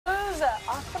is a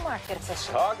off-the-market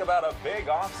official. Talk about a big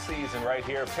off-season right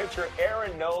here. Picture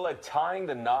Aaron Nola tying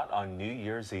the knot on New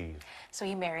Year's Eve. So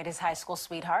he married his high school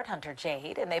sweetheart, Hunter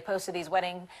Jayde, and they posted these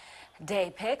wedding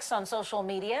day pics on social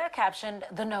media, captioned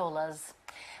 "The Nolas."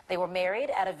 They were married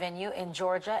at a venue in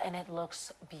Georgia, and it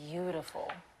looks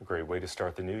beautiful. A great way to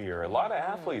start the new year. A lot of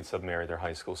athletes have married their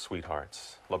high school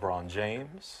sweethearts. LeBron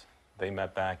James, they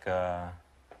met back,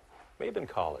 may have been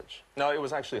college. No, it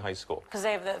was actually high school. Because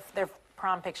they have their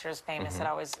prom picture is famous. It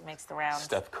always makes the rounds.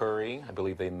 Steph Curry, I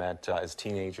believe they met as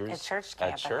teenagers. At church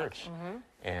camp, At church.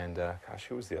 And, gosh,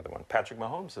 who was the other one? Patrick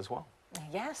Mahomes as well.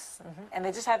 Yes, and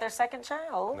they just had their second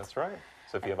child. That's right.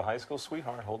 So if you have a high school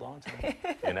sweetheart, hold on to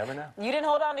it. You never know. You didn't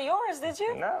hold on to yours, did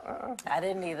you? No. I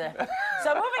didn't either.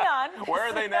 So moving on. Where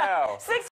are they now?